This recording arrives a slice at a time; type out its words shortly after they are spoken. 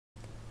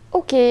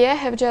Okay, I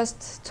have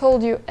just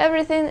told you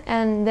everything,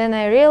 and then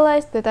I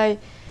realized that I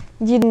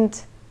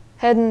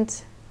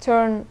hadn't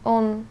turned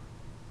on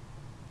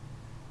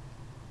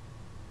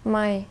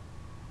my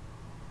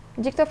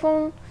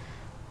dictaphone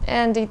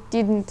and it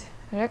didn't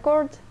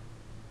record.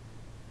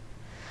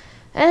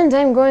 And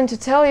I'm going to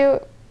tell you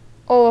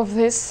all of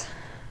this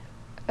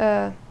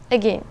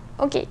again.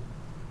 Okay.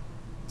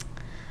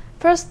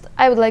 First,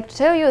 I would like to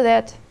tell you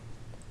that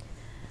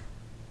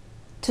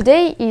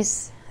today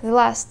is the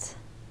last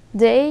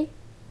day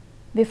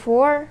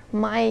before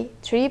my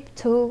trip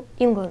to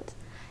England.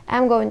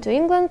 I'm going to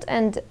England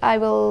and I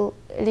will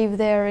live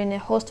there in a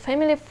host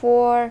family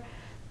for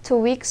 2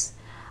 weeks.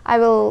 I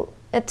will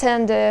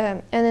attend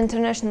an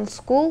international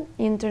school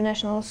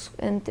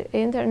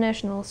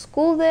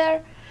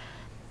there.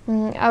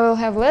 I will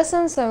have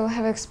lessons. I will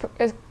have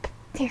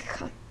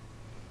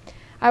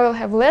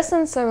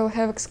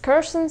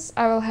excursions.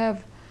 I will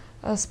have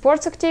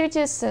sports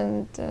activities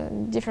and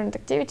different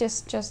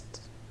activities,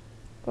 just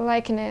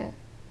like in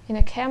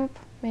a camp,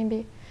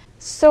 maybe.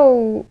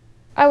 So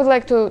I would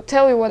like to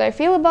tell you what I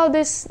feel about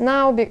this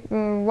now,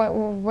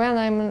 when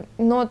I'm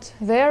not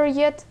there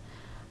yet.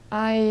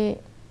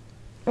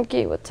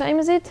 Okay, what time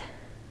is it?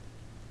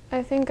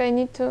 I think I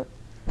need to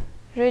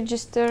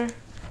register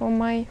for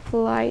my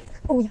flight.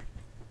 Oh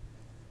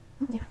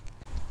yeah.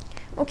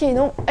 Okay,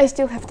 no, I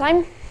still have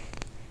time.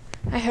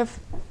 I have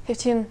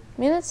 15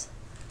 minutes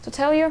to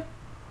tell you.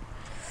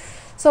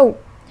 So,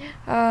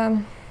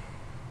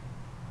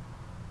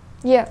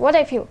 yeah, what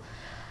I feel.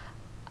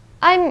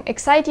 I'm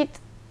excited.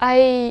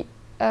 I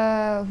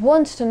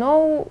want to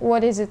know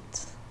what is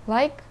it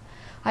like.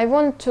 I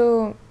want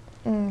to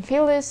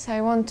feel this.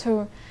 I want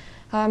to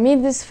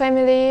meet this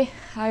family.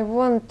 I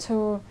want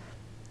to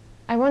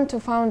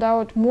find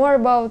out more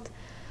about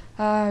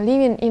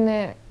living in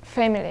a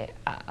family.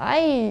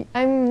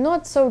 I'm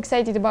not so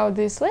excited about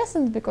these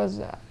lessons because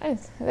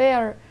they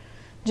are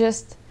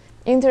just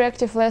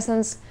interactive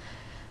lessons.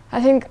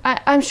 I think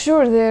I'm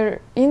sure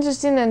they're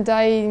interesting and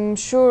I'm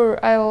sure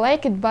I'll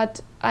like it,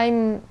 but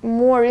I'm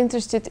more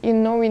interested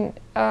in knowing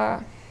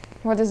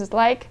what is it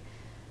like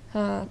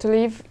to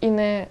live in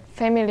a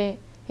family,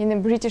 in a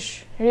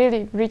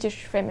really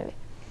British family.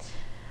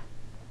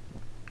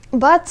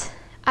 But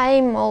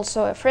I'm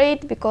also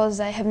afraid because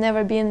I have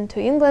never been to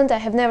England. I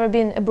have never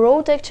been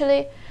abroad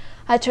actually.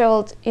 I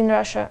traveled in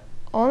Russia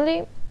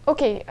only.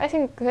 Okay, I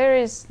think there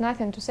is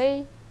nothing to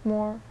say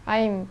more.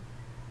 I'm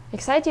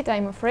excited,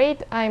 I'm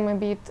afraid, I'm a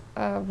bit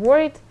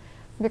worried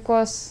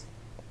because,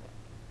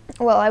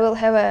 well, I will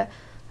have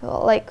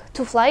like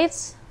 2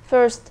 flights.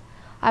 First,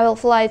 I will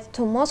fly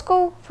to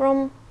Moscow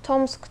from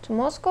Tomsk to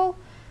Moscow,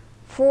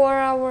 4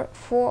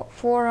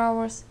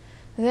 hours.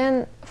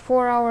 Then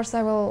 4 hours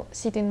I will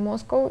sit in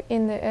Moscow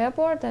in the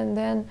airport, and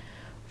then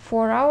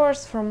 4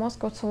 hours from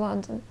Moscow to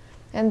London.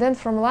 And then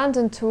from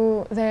London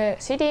to the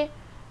city,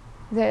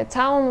 the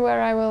town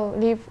where I will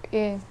live,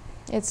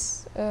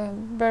 it's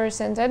Bury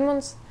St.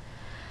 Edmunds.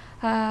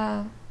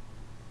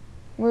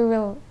 We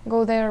will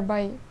go there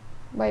by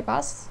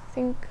bus, I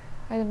think,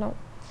 I don't know.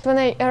 When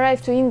I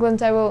arrive to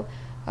England, I will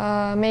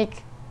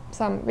make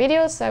some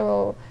videos, I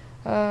will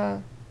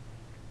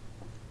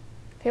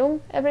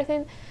film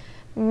everything.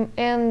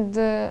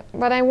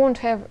 But I won't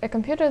have a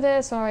computer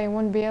there, so I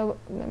won't be able.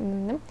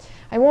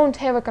 I won't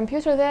have a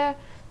computer there,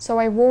 so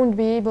I won't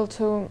be able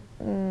to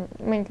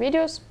make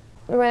videos.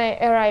 When I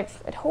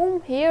arrive at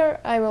home here,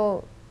 I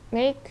will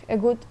make a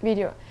good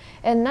video.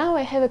 And now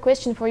I have a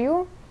question for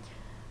you.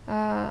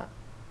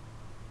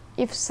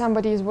 If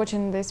somebody is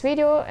watching this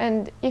video,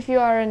 and if you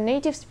are a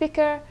native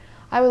speaker,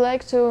 I would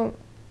like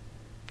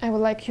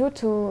you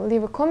to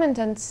leave a comment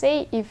and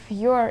say if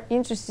you are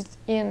interested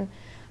in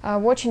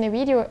watching a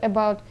video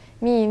about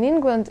me in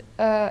England,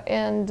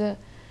 and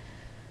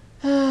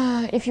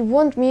if you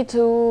want me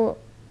to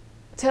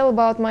tell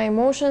about my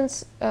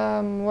emotions,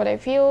 what I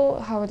feel,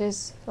 how it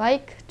is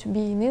like to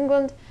be in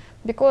England,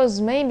 because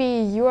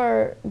maybe you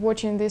are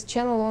watching this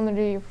channel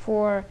only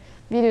for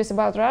videos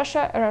about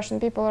Russia, Russian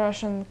people,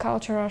 Russian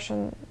culture,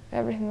 Russian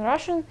everything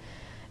Russian,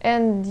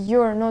 and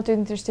you're not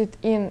interested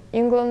in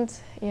England,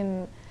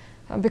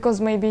 because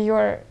maybe you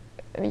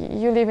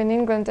live in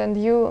England and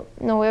you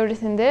know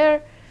everything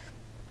there.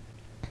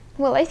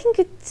 Well, I think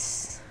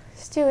it's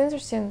still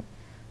interesting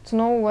to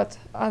know what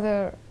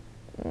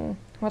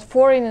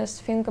foreigners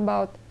think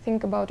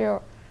about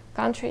your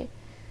country.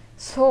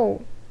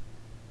 So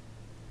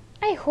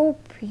I hope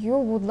you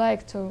would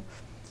like to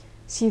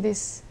see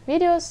these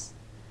videos.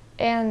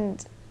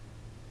 And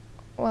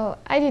well,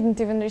 I didn't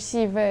even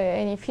receive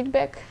any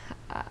feedback.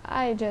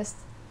 I just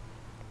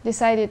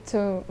decided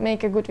to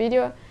make a good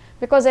video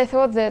because I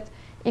thought that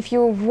if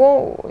you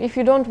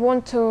don't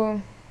want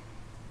to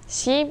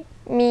see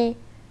me,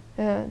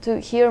 to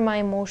hear my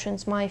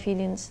emotions, my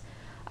feelings,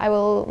 I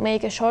will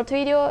make a short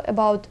video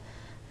about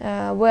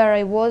where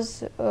I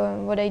was,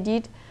 what I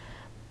did,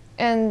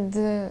 and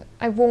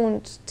I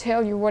won't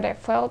tell you what I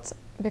felt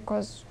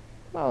because,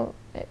 well,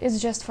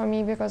 it's just for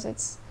me, because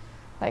it's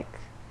like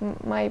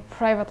my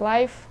private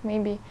life,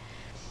 maybe.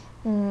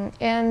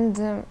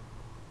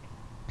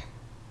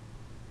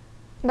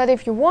 But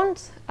if you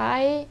want,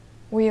 I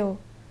will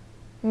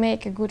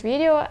make a good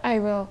video. I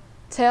will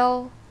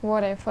tell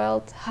what I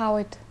felt, how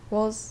it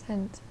was,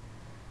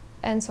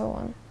 and so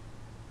on.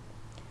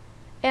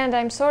 And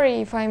I'm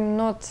sorry if I'm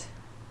not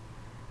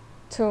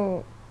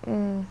too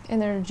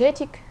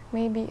energetic,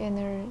 maybe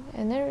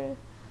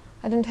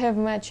I don't have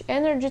much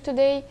energy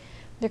today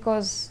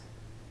because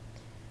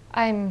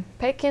I'm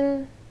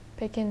packing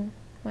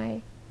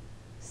my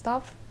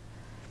stuff,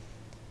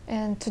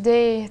 and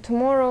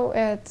tomorrow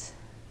at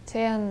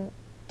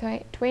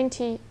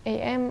 10:20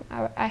 a.m.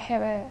 I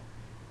have a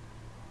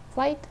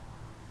flight,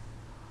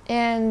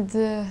 and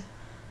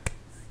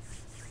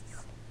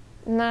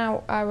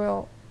now I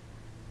will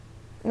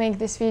make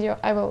this video.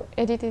 I will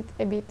edit it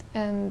a bit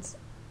and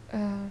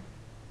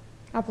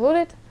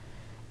upload it,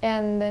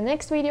 and the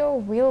next video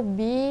will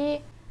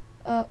be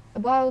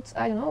about,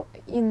 I don't know,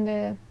 in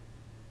the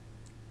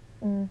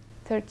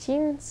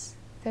 13th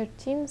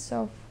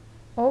of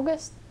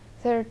August,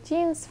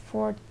 13th,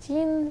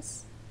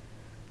 14th,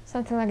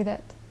 something like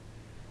that.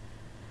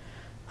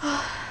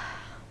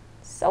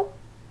 So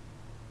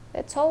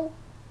that's all.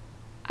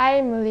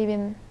 I'm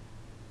living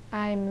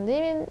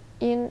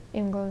in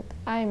England.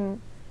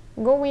 I'm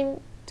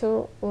going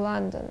to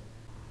London.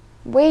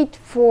 Wait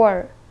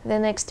for the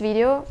next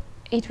video.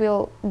 It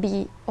will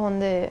be on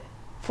the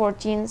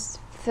 14th,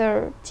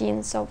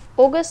 13th of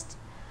August.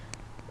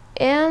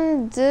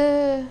 And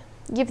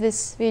give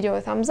this video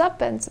a thumbs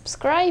up and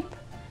subscribe,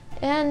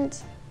 and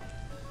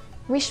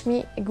wish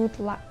me a good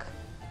luck.